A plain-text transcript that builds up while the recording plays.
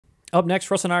Up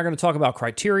next, Russ and I are going to talk about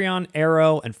Criterion,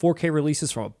 Arrow, and 4K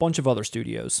releases from a bunch of other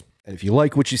studios. And if you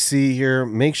like what you see here,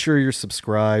 make sure you're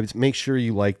subscribed. Make sure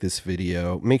you like this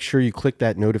video. Make sure you click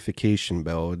that notification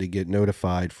bell to get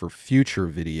notified for future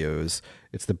videos.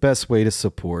 It's the best way to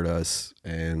support us.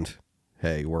 And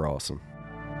hey, we're awesome.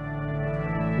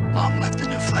 Long live the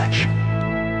new flesh.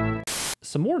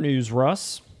 Some more news,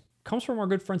 Russ, comes from our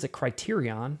good friends at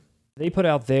Criterion. They put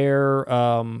out their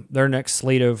next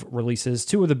slate of releases.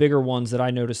 Two of the bigger ones that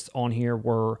I noticed on here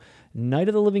were Night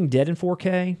of the Living Dead in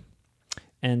 4K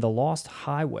and The Lost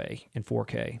Highway in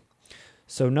 4K.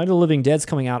 So Night of the Living Dead's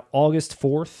coming out August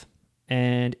 4th,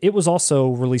 and it was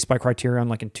also released by Criterion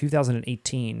like in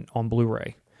 2018 on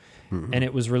Blu-ray. And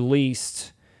it was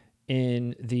released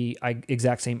in the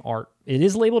exact same art. It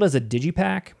is labeled as a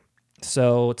digipack,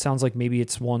 so it sounds like maybe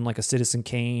it's one like a Citizen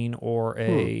Kane or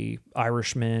a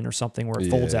Irishman or something where it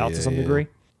folds out to some degree.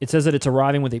 It says that it's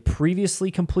arriving with a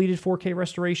previously completed 4K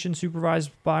restoration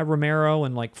supervised by Romero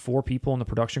and like 4 people in the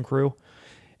production crew.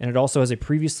 And it also has a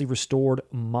previously restored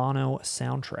mono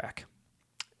soundtrack.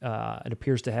 It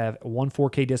appears to have one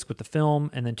 4K disc with the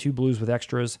film and then 2 blues with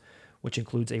extras, which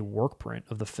includes a work print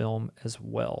of the film as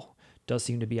well. Does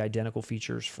seem to be identical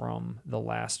features from the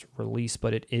last release,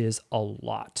 but it is a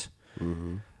lot.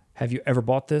 Have you ever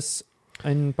bought this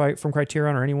from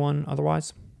Criterion or anyone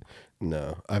otherwise?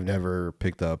 No, I've never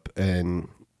picked up, and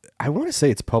I want to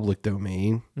say it's public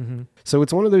domain. So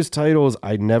it's one of those titles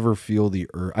I never feel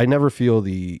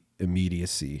the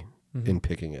immediacy in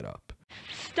picking it up.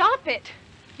 Stop it!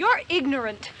 You're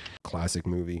ignorant. Classic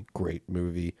movie, great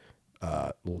movie,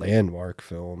 landmark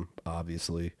film,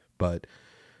 obviously, but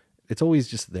it's always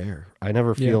just there. I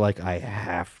never feel like I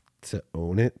have to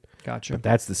own it. Gotcha. But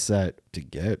that's the set to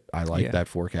get. I like that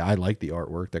 4K. I like the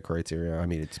artwork, that Criterion. I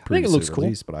mean, it's pretty looks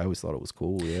released, but I always thought it was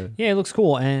cool. Yeah. Yeah, it looks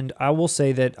cool. And I will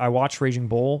say that I watched Raging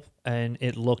Bull and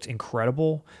it looked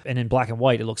incredible. And in black and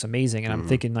white, it looks amazing. And I'm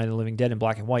thinking Night of the Living Dead in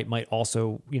black and white might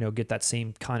also, get that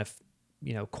same kind of,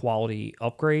 quality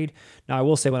upgrade. Now, I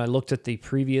will say when I looked at the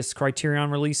previous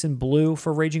Criterion release in blue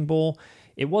for Raging Bull,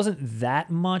 it wasn't that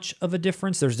much of a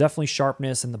difference. There's definitely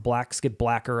sharpness and the blacks get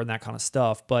blacker and that kind of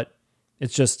stuff, but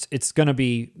it's going to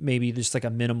be maybe just like a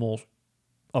minimal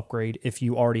upgrade if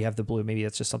you already have the blue. Maybe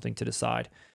that's just something to decide.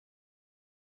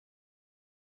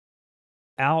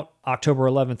 Out October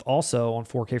 11th also on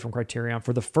 4K from Criterion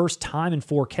for the first time in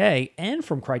 4K and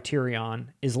from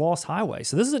Criterion is Lost Highway.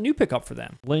 So this is a new pickup for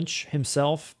them. Lynch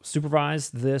himself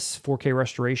supervised this 4K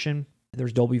restoration.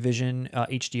 There's Dolby Vision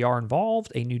HDR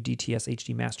involved, a new DTS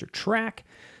HD master track,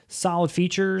 solid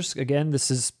features. Again,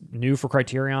 this is new for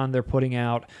Criterion. They're putting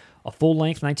out a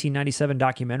full-length 1997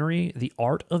 documentary, The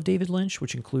Art of David Lynch,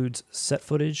 which includes set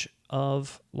footage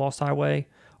of Lost Highway,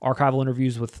 archival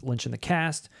interviews with Lynch and the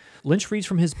cast. Lynch reads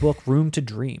from his book, Room to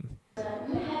Dream.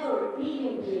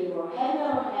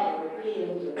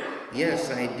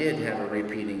 Yes, I did have a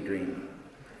repeating dream.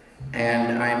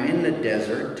 And I'm in the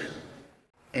desert,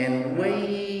 and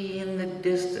way in the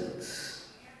distance,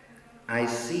 I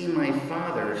see my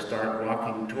father start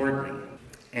walking toward me.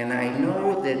 And I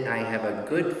know that I have a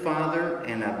good father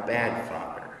and a bad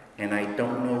father, and I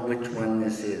don't know which one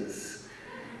this is.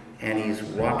 And he's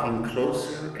walking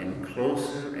closer and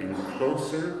closer and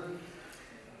closer,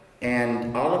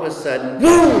 and all of a sudden,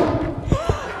 boom!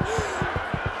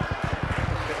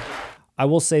 I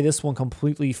will say this one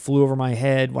completely flew over my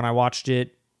head when I watched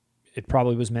it. It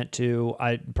probably was meant to.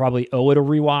 I probably owe it a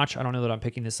rewatch. I don't know that I'm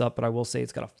picking this up, but I will say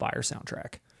it's got a fire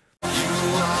soundtrack.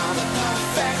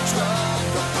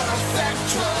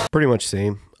 Pretty much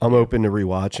same. I'm open to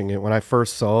rewatching it. When I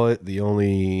first saw it, the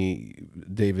only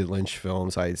David Lynch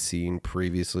films I had seen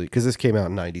previously, because this came out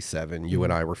in 97, you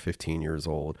and I were 15 years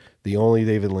old. The only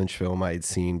David Lynch film I had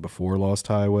seen before Lost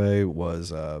Highway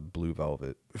was Blue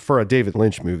Velvet. For a David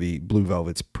Lynch movie, Blue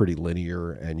Velvet's pretty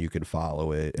linear and you can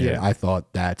follow it. And I thought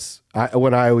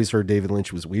when I always heard David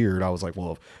Lynch was weird, I was like,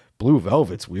 well, if Blue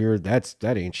Velvet's weird, that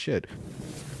ain't shit.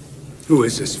 Who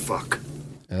is this fuck?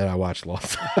 And then I watched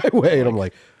Lost Highway and I'm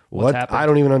like, what? I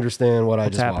don't even understand what I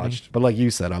just watched. But like you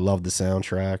said, I love the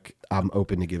soundtrack. I'm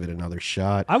open to give it another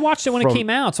shot. I watched it when it came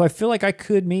out, so I feel like I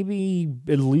could maybe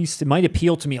at least, it might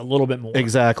appeal to me a little bit more.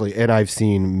 Exactly. And I've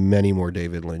seen many more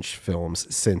David Lynch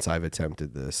films since I've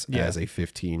attempted this as a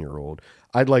 15-year-old.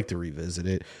 I'd like to revisit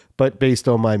it. But based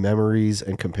on my memories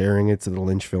and comparing it to the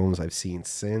Lynch films I've seen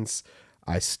since,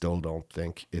 I still don't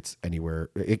think it's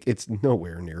anywhere. It's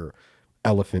nowhere near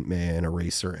Elephant Man,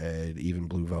 Eraserhead, even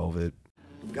Blue Velvet.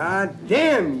 God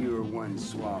damn, you're one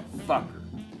suave fucker.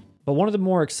 But one of the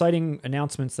more exciting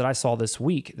announcements that I saw this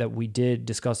week that we did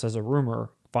discuss as a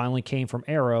rumor finally came from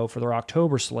Arrow for their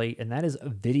October slate, and that is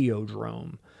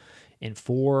Videodrome. in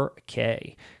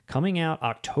 4K, coming out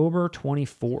October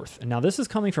 24th. And now this is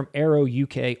coming from Arrow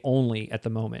UK only at the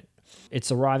moment.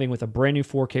 It's arriving with a brand new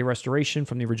 4K restoration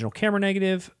from the original camera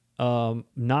negative.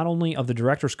 Not only of the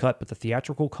director's cut, but the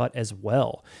theatrical cut as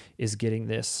well is getting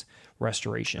this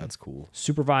restoration. That's cool.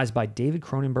 Supervised by David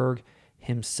Cronenberg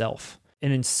himself.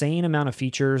 An insane amount of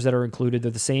features that are included.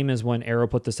 They're the same as when Arrow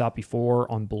put this out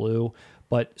before on Blue,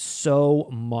 but so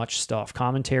much stuff.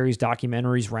 Commentaries,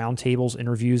 documentaries, roundtables,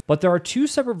 interviews. But there are two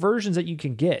separate versions that you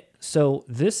can get. So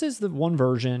this is the one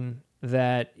version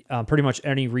that pretty much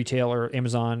any retailer,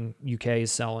 Amazon UK,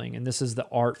 is selling. And this is the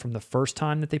art from the first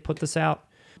time that they put this out.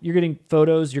 You're getting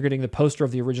photos, you're getting the poster of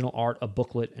the original art, a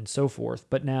booklet, and so forth.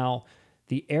 But now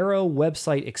the Arrow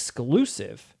website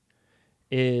exclusive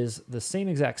is the same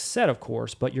exact set, of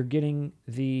course, but you're getting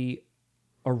the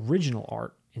original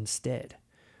art instead,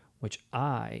 which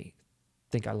I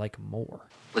think I like more.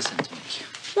 Listen to me.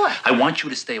 What? I want you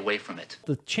to stay away from it.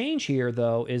 The change here,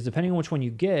 though, is depending on which one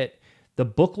you get, the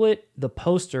booklet, the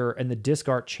poster, and the disc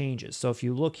art changes. So if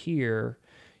you look here,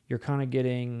 you're kind of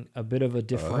getting a bit of a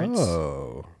difference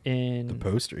in the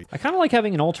poster. I kind of like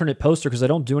having an alternate poster because I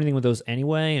don't do anything with those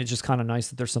anyway, and it's just kind of nice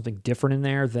that there's something different in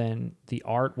there than the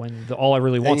art when all I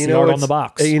really want is the art on the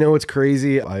box. You know what's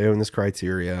crazy? I own this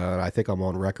Criterion, and I think I'm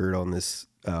on record on this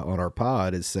on our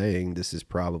pod as saying this is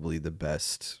probably the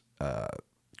best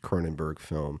Cronenberg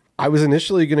film. I was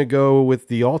initially going to go with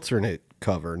the alternate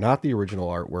cover, not the original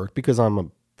artwork, because I'm a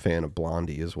fan of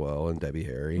Blondie as well and Debbie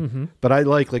Harry. But I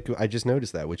like I just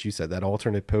noticed that what you said, that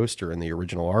alternate poster in the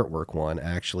original artwork one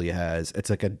actually has, it's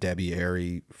like a Debbie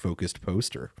Harry focused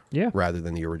poster, rather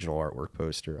than the original artwork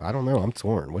poster. I don't know, I'm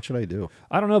torn. What should I do?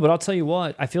 I don't know, but I'll tell you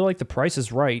what, I feel like the price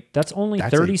is right. That's only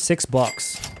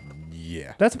 $36.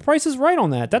 Yeah, that's the price is right on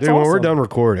that. That's dude, awesome. when we're done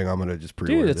recording, I'm gonna just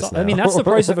pre-order this now. I mean, that's the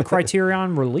price of a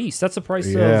Criterion release. That's the price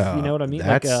of, you know what I mean?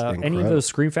 Like any of those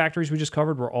Scream Factories we just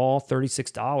covered were all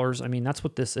 $36. I mean, that's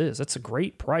what this is. That's a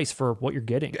great price for what you're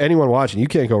getting. Anyone watching, you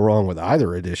can't go wrong with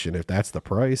either edition if that's the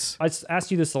price. I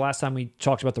asked you this the last time we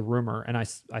talked about The Rumor, and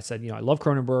I said, you know, I love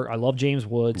Cronenberg. I love James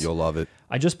Woods. You'll love it.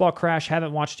 I just bought Crash.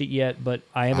 Haven't watched it yet, but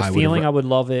I have a feeling I would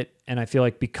love it. And I feel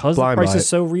like because the price is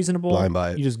so reasonable,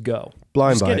 you just go.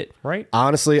 Just get it, right?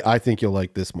 Honestly, I think you'll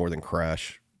like this more than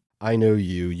Crash. I know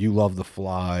you. You love The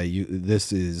Fly.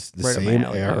 This is the same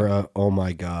era. Oh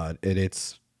my God. And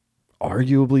it's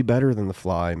arguably better than The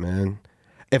Fly, man.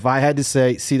 If I had to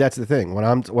say, see, that's the thing. When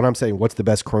I'm saying what's the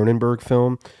best Cronenberg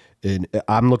film, and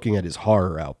I'm looking at his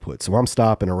horror output. So I'm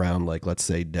stopping around, like, let's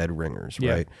say Dead Ringers,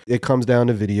 right? It comes down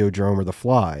to Videodrome or The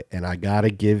Fly. And I got to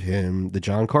give him the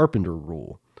John Carpenter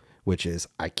rule, which is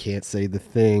I can't say The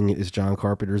Thing is John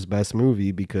Carpenter's best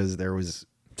movie because there was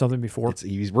something before.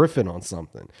 He's riffing on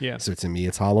something. Yeah. So to me,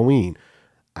 it's Halloween.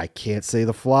 I can't say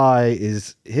The Fly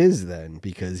is his then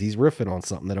because he's riffing on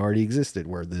something that already existed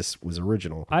where this was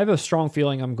original. I have a strong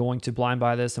feeling I'm going to blind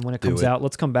buy this, and when it comes out,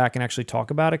 let's come back and actually talk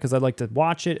about it because I'd like to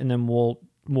watch it, and then we'll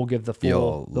give the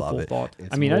full thought.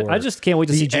 I mean, I just can't wait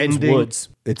to see James Woods.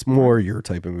 It's more your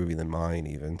type of movie than mine,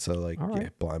 even. So, like, yeah,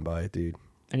 blind buy it, dude.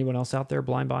 Anyone else out there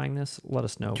blind buying this? Let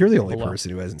us know. You're the only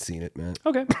person who hasn't seen it, man.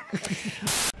 Okay.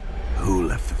 Who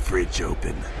left the fridge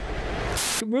open?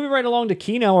 Moving right along to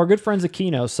Kino, our good friends at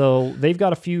Kino. So they've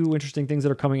got a few interesting things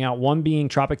that are coming out. One being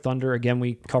Tropic Thunder. Again,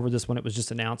 we covered this when it was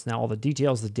just announced. Now all the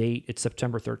details, the date, it's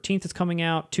September 13th. It's coming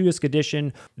out. 2-disc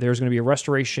edition. There's going to be a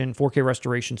restoration, 4K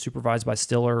restoration supervised by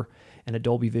Stiller and a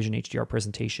Dolby Vision HDR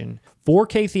presentation.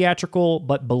 4K theatrical,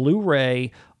 but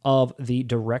Blu-ray of the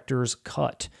director's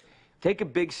cut. Take a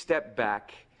big step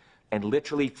back and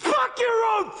literally fuck your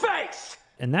own face!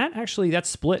 And that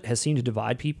split has seemed to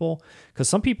divide people because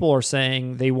some people are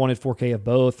saying they wanted 4K of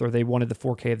both or they wanted the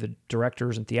 4K of the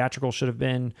directors and theatrical should have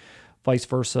been vice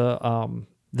versa.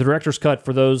 The director's cut,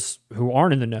 for those who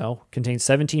aren't in the know, contains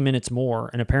 17 minutes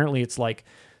more. And apparently it's like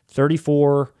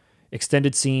 34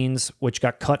 extended scenes, which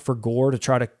got cut for gore to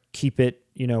try to keep it,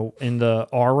 you know, in the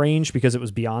R range because it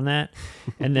was beyond that.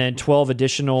 And then 12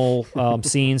 additional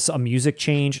scenes, a music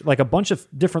change, like a bunch of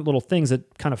different little things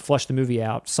that kind of flesh the movie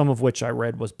out. Some of which I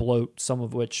read was bloat, some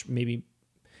of which maybe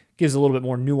gives a little bit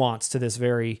more nuance to this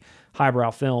very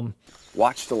highbrow film.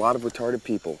 Watched a lot of retarded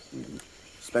people.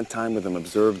 Spent time with them,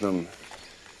 observed them.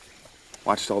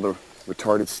 Watched all the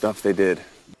retarded stuff they did.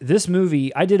 This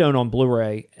movie I did own on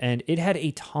Blu-ray, and it had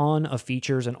a ton of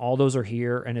features, and all those are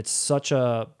here. And it's such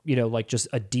a, you know, like just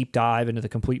a deep dive into the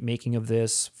complete making of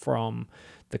this, from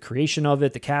the creation of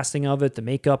it, the casting of it, the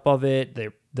makeup of it,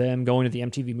 them going to the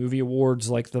MTV Movie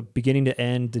Awards, like the beginning to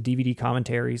end, the DVD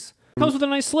commentaries. It comes with a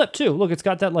nice slip too. Look, it's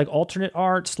got that like alternate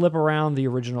art slip around the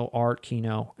original art,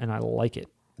 Kino, and I like it.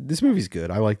 This movie's good.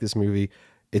 I like this movie.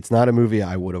 It's not a movie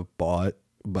I would have bought,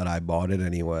 but I bought it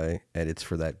anyway, and it's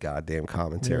for that goddamn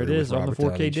commentary. There it is on the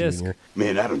 4K disc.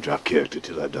 Man, I don't drop character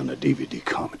till I've done the DVD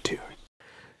commentary.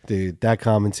 Dude, that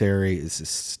commentary is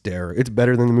hysterical. It's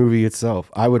better than the movie itself.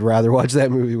 I would rather watch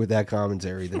that movie with that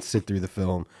commentary than sit through the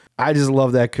film. I just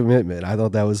love that commitment. I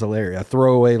thought that was hilarious. A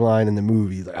throwaway line in the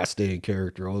movie, like, I stay in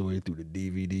character all the way through the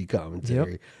DVD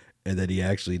commentary. Yep. And then he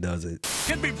actually does it.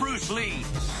 Get me Bruce Lee.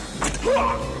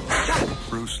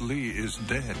 Bruce Lee is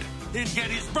dead. Then get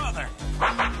his brother.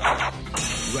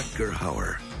 Rutger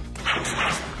Hauer.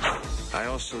 I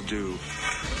also do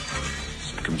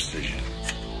circumcision.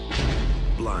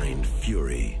 Blind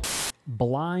Fury.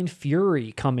 Blind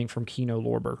Fury coming from Kino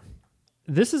Lorber.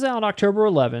 This is out October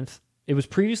 11th. It was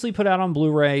previously put out on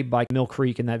Blu-ray by Mill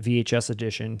Creek in that VHS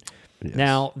edition. Yes.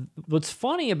 Now, what's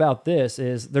funny about this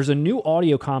is there's a new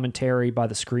audio commentary by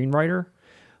the screenwriter,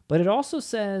 but it also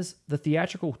says the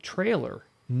theatrical trailer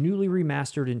newly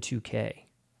remastered in 2K.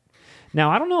 Now,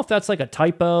 I don't know if that's like a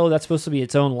typo. That's supposed to be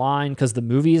its own line because the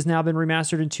movie has now been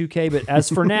remastered in 2K. But as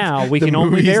for now, we can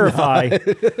only verify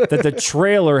that the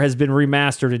trailer has been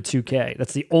remastered in 2K.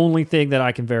 That's the only thing that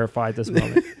I can verify at this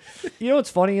moment. You know what's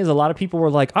funny is a lot of people were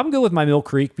like, I'm good with my Mill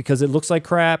Creek because it looks like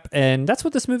crap. And that's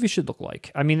what this movie should look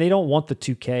like. I mean, they don't want the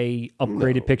 2K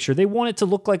upgraded picture. They want it to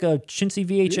look like a chintzy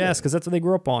VHS because that's what they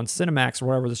grew up on, Cinemax or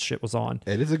whatever this shit was on.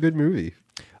 It is a good movie.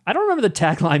 I don't remember the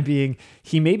tagline being,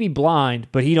 he may be blind,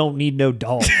 but he don't need no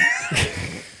dog.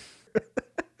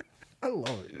 I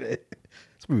love it, man.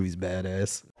 This movie's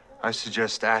badass. I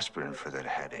suggest aspirin for that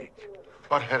headache.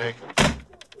 What headache?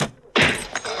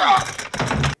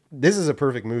 This is a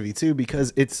perfect movie, too,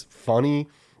 because it's funny.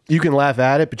 You can laugh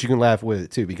at it, but you can laugh with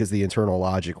it, too, because the internal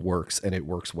logic works, and it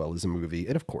works well as a movie.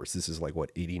 And, of course, this is like,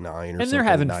 what, 89 or something? And they're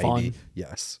having 90. fun.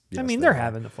 Yes. I mean, they're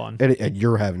having the fun. And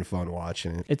you're having fun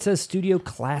watching it. It says Studio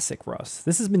Classic, Russ.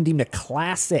 This has been deemed a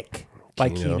classic by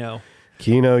Kino.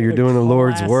 Kino, you're doing the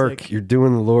Lord's work. You're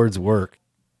doing the Lord's work.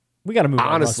 We got to move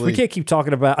on, Russ. We can't keep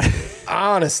talking about...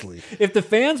 Honestly. If the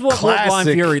fans want more Blind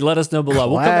Fury, let us know below.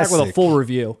 We'll come back with a full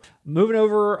review. Moving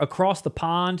over across the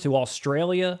pond to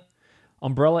Australia,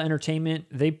 Umbrella Entertainment,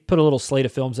 they put a little slate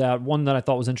of films out, one that I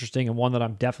thought was interesting and one that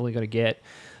I'm definitely going to get.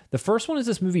 The first one is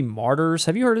this movie, Martyrs.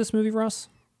 Have you heard of this movie, Russ?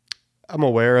 I'm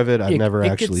aware of it. I've never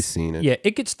actually seen it. Yeah,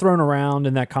 it gets thrown around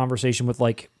in that conversation with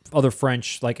like other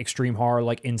French, like extreme horror,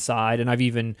 like Inside. And I've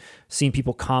even seen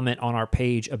people comment on our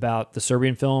page about the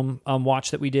Serbian film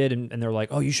watch that we did. And they're like,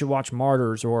 oh, you should watch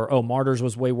Martyrs, or, oh, Martyrs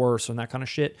was way worse, and that kind of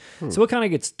shit. So it kind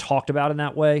of gets talked about in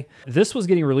that way. This was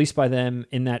getting released by them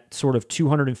in that sort of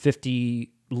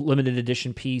 250 limited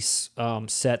edition piece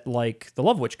set like The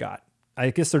Love Witch got. I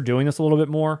guess they're doing this a little bit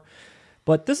more.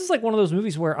 But this is like one of those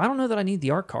movies where I don't know that I need the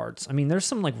art cards. I mean, there's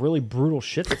some like really brutal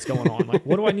shit that's going on. Like,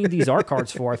 what do I need these art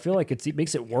cards for? I feel like it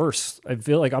makes it worse. I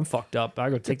feel like I'm fucked up.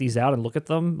 I go take these out and look at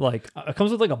them. Like, it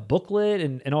comes with like a booklet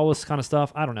and all this kind of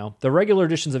stuff. I don't know. The regular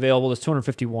edition's available. This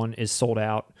 251 is sold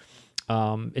out.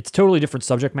 It's totally different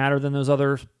subject matter than those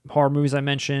other horror movies I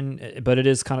mentioned, but it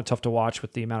is kind of tough to watch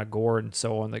with the amount of gore and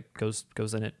so on that goes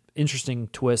in it. Interesting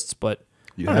twists, but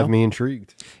you have me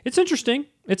intrigued. It's interesting.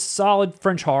 It's solid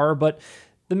French horror, but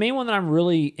the main one that I'm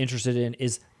really interested in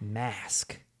is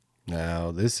Mask.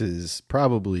 Now, this is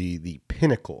probably the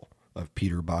pinnacle of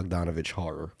Peter Bogdanovich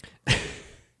horror.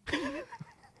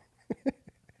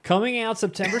 Coming out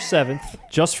September 7th,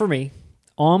 just for me,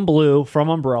 on blue from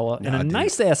Umbrella, and a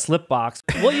nice-ass slip box.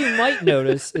 What you might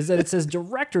notice is that it says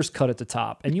Director's Cut at the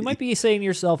top, and you might be saying to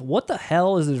yourself, what the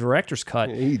hell is the Director's Cut?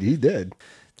 He did.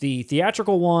 The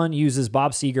theatrical one uses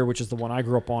Bob Seger, which is the one I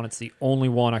grew up on. It's the only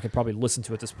one I could probably listen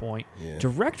to at this point. Yeah.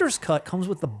 Director's Cut comes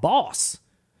with the boss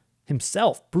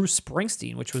himself, Bruce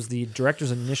Springsteen, which was the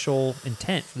director's initial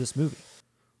intent for this movie.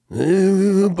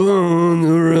 On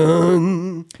the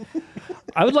run.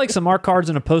 I would like some art cards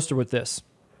and a poster with this.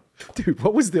 Dude,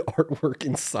 what was the artwork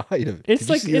inside of it? It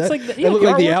looked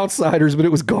like The Outsiders, but it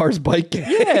was Gar's bike gang.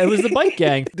 Yeah, it was the bike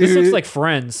gang. Dude. This looks like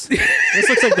Friends. This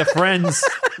looks like the Friends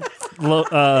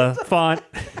font.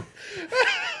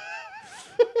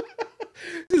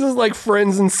 This is like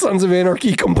Friends and Sons of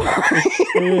Anarchy combined.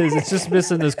 It is. It's just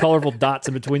missing those colorful dots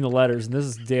in between the letters, and this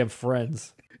is damn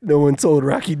Friends. No one told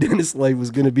Rocky Dennis' life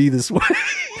was going to be this way.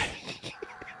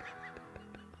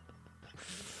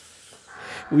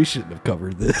 We shouldn't have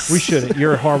covered this. We shouldn't.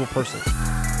 You're a horrible person.